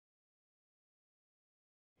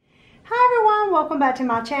Hi everyone, welcome back to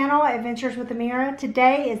my channel, Adventures with Amirah.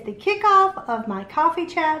 Today is the kickoff of my coffee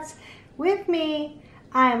chats with me.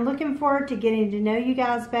 I am looking forward to getting to know you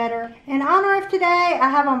guys better. In honor of today, I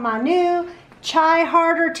have on my new Chai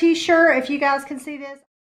Harder t-shirt, if you guys can see this.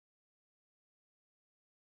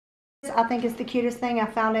 I think it's the cutest thing. I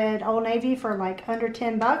found it at Old Navy for like under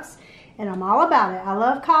 10 bucks and I'm all about it. I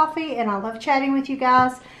love coffee and I love chatting with you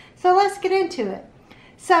guys. So let's get into it.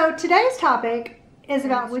 So today's topic is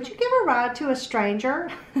about, would you give a ride to a stranger?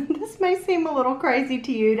 This may seem a little crazy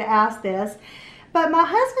to you to ask this, but my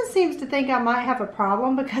husband seems to think I might have a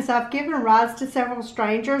problem because I've given rides to several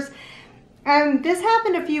strangers. And this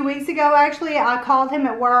happened a few weeks ago. Actually, I called him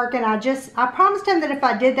at work and I promised him that if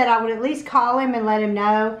I did that, I would at least call him and let him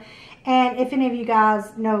know. And if any of you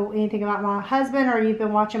guys know anything about my husband or you've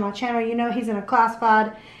been watching my channel, you know he's in a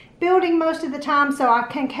classified building most of the time, so I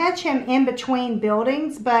can catch him in between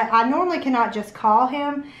buildings, but I normally cannot just call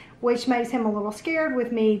him, which makes him a little scared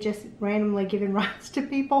with me just randomly giving rides to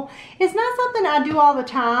people. It's not something I do all the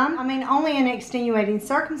time. I mean, only in extenuating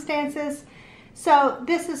circumstances. So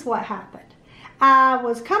this is what happened. I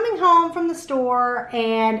was coming home from the store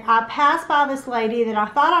and I passed by this lady that I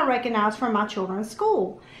thought I recognized from my children's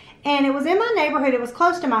school. And it was in my neighborhood. It was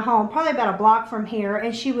close to my home, probably about a block from here,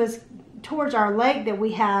 and she was towards our lake that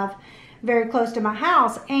we have very close to my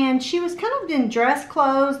house, and she was kind of in dress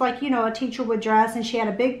clothes like, you know, a teacher would dress, and she had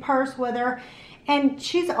a big purse with her, and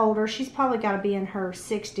she's older. She's probably got to be in her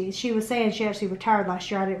 60s. She was saying she actually retired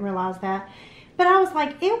last year. I didn't realize that, but I was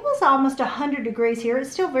like, it was almost 100 degrees here.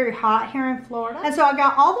 It's still very hot here in Florida. And so I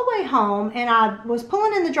got all the way home and I was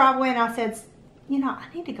pulling in the driveway and I said, you know, I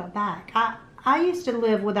need to go back. I used to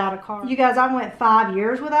live without a car. You guys, I went 5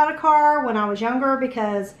 years without a car when I was younger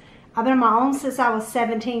because I've been on my own since I was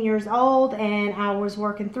 17 years old, and I was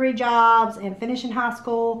working 3 jobs and finishing high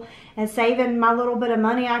school and saving my little bit of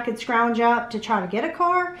money I could scrounge up to try to get a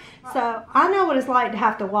car. So I know what it's like to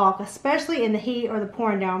have to walk, especially in the heat or the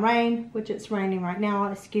pouring down rain, which it's raining right now.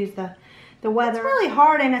 Excuse the weather. It's really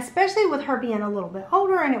hard, and especially with her being a little bit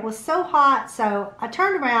older, and it was so hot. So I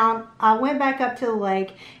turned around, I went back up to the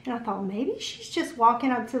lake, and I thought maybe she's just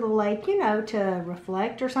walking up to the lake, you know, to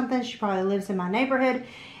reflect or something. She probably lives in my neighborhood.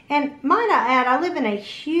 And might I add, I live in a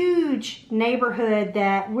huge neighborhood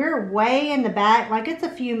that we're way in the back, like it's a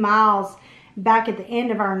few miles back at the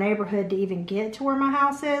end of our neighborhood to even get to where my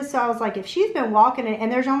house is. So I was like, if she's been walking it,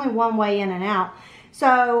 and there's only one way in and out.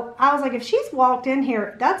 So I was like, if she's walked in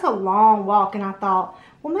here, that's a long walk. And I thought,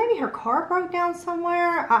 well, maybe her car broke down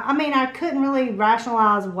somewhere. I mean, I couldn't really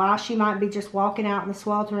rationalize why she might be just walking out in the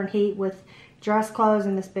sweltering heat with dress clothes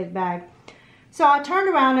and this big bag. So I turned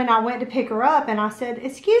around and I went to pick her up and I said,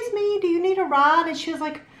 excuse me, do you need a ride? And she was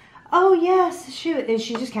like, oh yes. And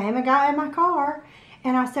she just came and got in my car.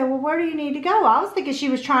 And I said, well, where do you need to go? I was thinking she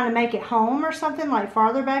was trying to make it home or something, like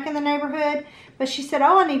farther back in the neighborhood. But she said,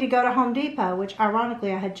 oh, I need to go to Home Depot, which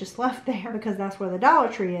ironically I had just left there because that's where the Dollar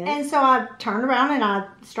Tree is. And so I turned around and I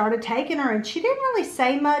started taking her, and she didn't really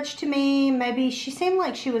say much to me. Maybe she seemed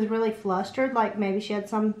like she was really flustered, like maybe she had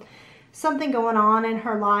something going on in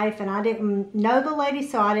her life, and I didn't know the lady,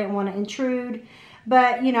 so I didn't want to intrude.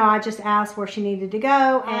 But, you know, I just asked where she needed to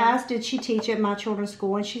go. I asked, did she teach at my children's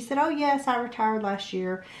school? And she said, oh, yes, I retired last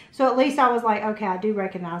year. So at least I was like, okay, I do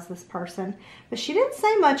recognize this person. But she didn't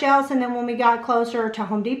say much else. And then when we got closer to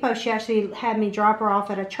Home Depot, she actually had me drop her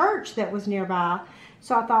off at a church that was nearby.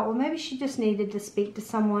 So I thought, well, maybe she just needed to speak to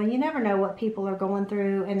someone. You never know what people are going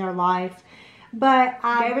through in their life. But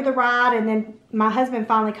I gave her the ride, and then my husband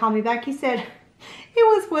finally called me back. He said, he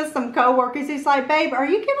was with some co-workers. He's like, babe, are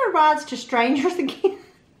you giving rides to strangers again? And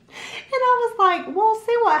I was like, well,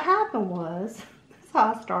 see, what happened was, that's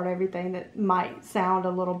how I start everything that might sound a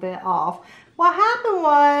little bit off. What happened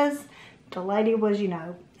was, the lady was, you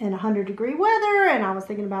know, in 100-degree weather, and I was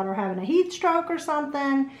thinking about her having a heat stroke or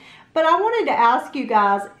something. But I wanted to ask you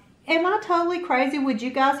guys, am I totally crazy? Would you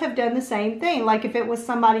guys have done the same thing? Like if it was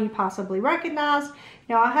somebody you possibly recognized.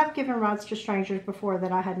 Now, I have given rides to strangers before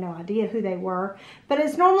that I had no idea who they were, but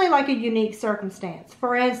it's normally like a unique circumstance.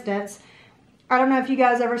 For instance, I don't know if you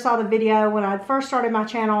guys ever saw the video when I first started my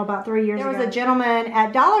channel about 3 years ago. There was a gentleman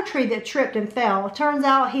at Dollar Tree that tripped and fell. It turns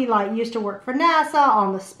out he like used to work for NASA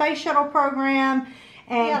on the space shuttle program,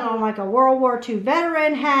 and he had on like a World War II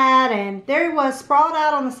veteran hat, and there he was sprawled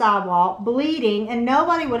out on the sidewalk bleeding, and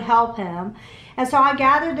nobody would help him. And so I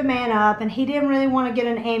gathered the man up, and he didn't really want to get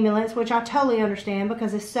an ambulance, which I totally understand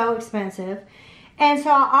because it's so expensive. And so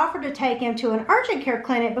I offered to take him to an urgent care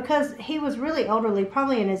clinic because he was really elderly,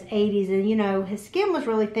 probably in his 80s, and you know, his skin was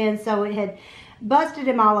really thin, so it had busted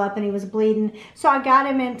him all up and he was bleeding. So I got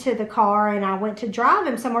him into the car and I went to drive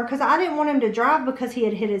him somewhere because I didn't want him to drive because he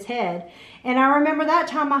had hit his head. And I remember that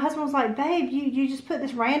time my husband was like, babe, you just put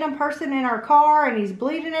this random person in our car and he's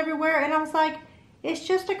bleeding everywhere. And I was like, it's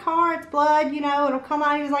just a car, it's blood, you know, it'll come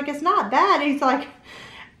out. He was like, it's not bad. He's like,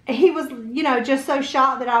 he was, you know, just so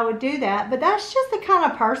shocked that I would do that. But that's just the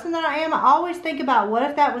kind of person that I am. I always think about what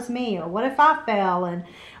if that was me, or what if I fell, and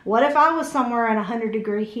what if I was somewhere in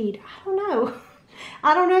 100-degree heat. I don't know.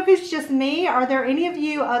 I don't know if it's just me. Are there any of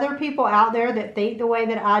you other people out there that think the way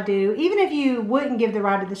that I do? Even if you wouldn't give the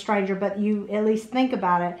ride to the stranger, but you at least think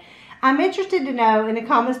about it. I'm interested to know in the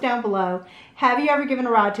comments down below, have you ever given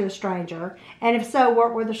a ride to a stranger? And if so,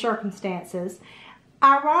 what were the circumstances?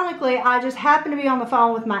 Ironically, I just happened to be on the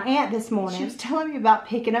phone with my aunt this morning. She was telling me about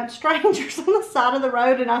picking up strangers on the side of the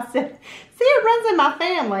road, and I said, see, it runs in my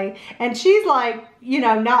family. And she's like, you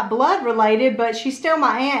know, not blood related, but she's still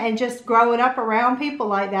my aunt, and just growing up around people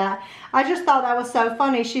like that, I just thought that was so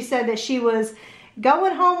funny. She said that she was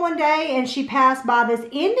going home one day and she passed by this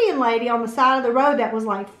Indian lady on the side of the road that was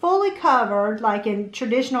like fully covered, like in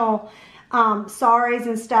traditional saris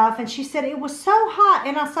and stuff, and she said it was so hot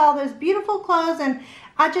and I saw those beautiful clothes and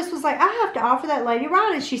I just was like, I have to offer that lady a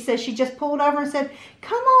ride. And she said she just pulled over and said,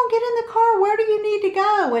 come on, get in the car, where do you need to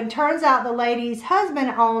go? And turns out the lady's husband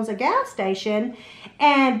owns a gas station,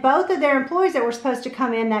 and both of their employees that were supposed to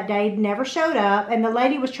come in that day never showed up, and the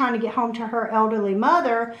lady was trying to get home to her elderly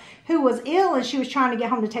mother who was ill, and she was trying to get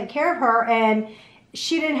home to take care of her, and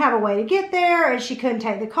she didn't have a way to get there, and she couldn't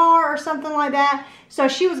take the car or something like that. So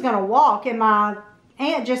she was going to walk, and my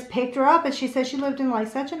aunt just picked her up, and she said she lived in like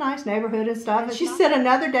such a nice neighborhood and stuff. And she said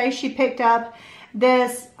another day she picked up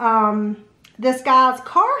this this guy's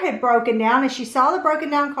car had broken down, and she saw the broken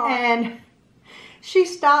down car, and she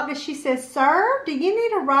stopped and she said, sir, do you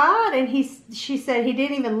need a ride? And she said he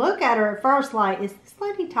didn't even look at her at first, like, is this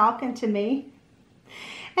lady talking to me?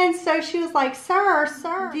 And so she was like,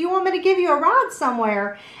 sir, do you want me to give you a ride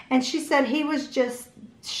somewhere? And she said he was just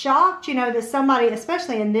shocked, you know, that somebody,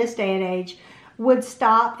 especially in this day and age, would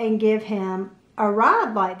stop and give him a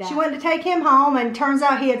ride like that. She went to take him home, and turns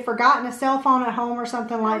out he had forgotten a cell phone at home or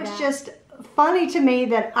something like that. It's just funny to me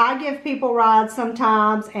that I give people rides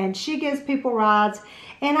sometimes and she gives people rides,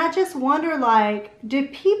 and I just wonder, like, do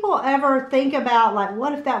people ever think about, like,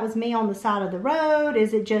 what if that was me on the side of the road?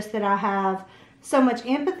 Is it just that I have so much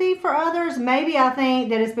empathy for others? Maybe I think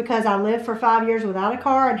that it's because I lived for 5 years without a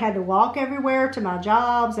car and had to walk everywhere to my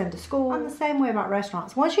jobs and to school. I'm the same way about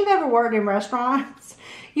restaurants. Once you've ever worked in restaurants,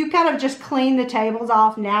 you kind of just clean the tables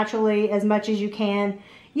off naturally as much as you can,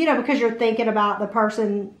 you know, because you're thinking about the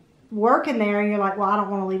person working there, and you're like, well, I don't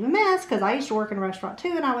want to leave a mess, because I used to work in a restaurant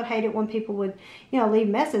too, and I would hate it when people would, you know, leave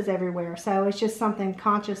messes everywhere. So it's just something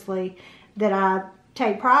consciously that I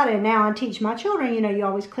take pride in now and teach my children. You know, you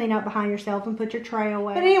always clean up behind yourself and put your tray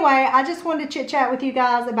away. But anyway, I just wanted to chit chat with you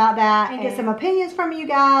guys about that and get some opinions from you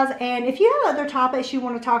guys. And if you have other topics you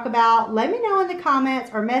want to talk about, let me know in the comments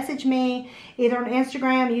or message me either on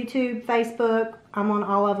Instagram, YouTube, Facebook. I'm on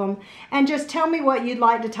all of them. And just tell me what you'd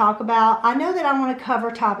like to talk about. I know that I want to cover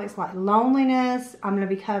topics like loneliness. I'm going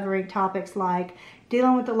to be covering topics like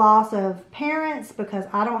dealing with the loss of parents, because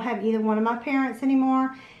I don't have either one of my parents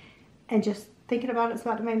anymore. And just thinking about it's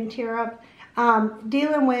about to make me tear up.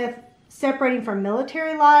 Dealing with separating from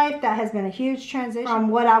military life. That has been a huge transition from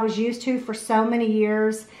what I was used to for so many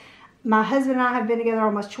years. My husband and I have been together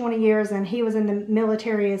almost 20 years, and he was in the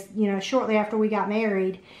military, as you know, shortly after we got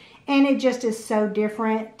married. And it just is so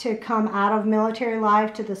different to come out of military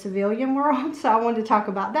life to the civilian world. So I wanted to talk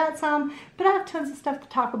about that some, but I have tons of stuff to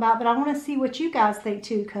talk about. But I want to see what you guys think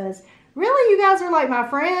too, because really you guys are like my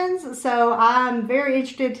friends. So I'm very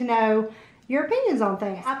interested to know your opinions on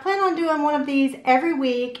things. I plan on doing one of these every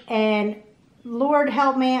week, and Lord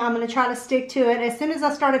help me, I'm going to try to stick to it. As soon as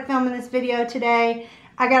I started filming this video today,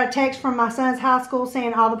 I got a text from my son's high school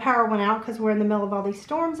saying all the power went out because we're in the middle of all these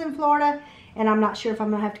storms in Florida, and I'm not sure if I'm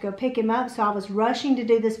going to have to go pick him up. So I was rushing to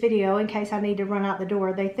do this video in case I need to run out the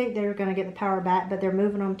door. They think they're going to get the power back, but they're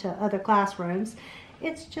moving them to other classrooms.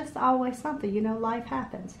 It's just always something, you know, life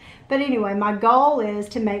happens. But anyway, my goal is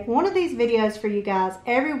to make one of these videos for you guys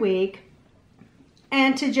every week,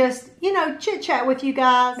 and to just, you know, chit chat with you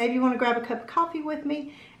guys. Maybe you want to grab a cup of coffee with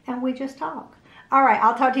me and we just talk. All right,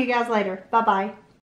 I'll talk to you guys later. Bye-bye.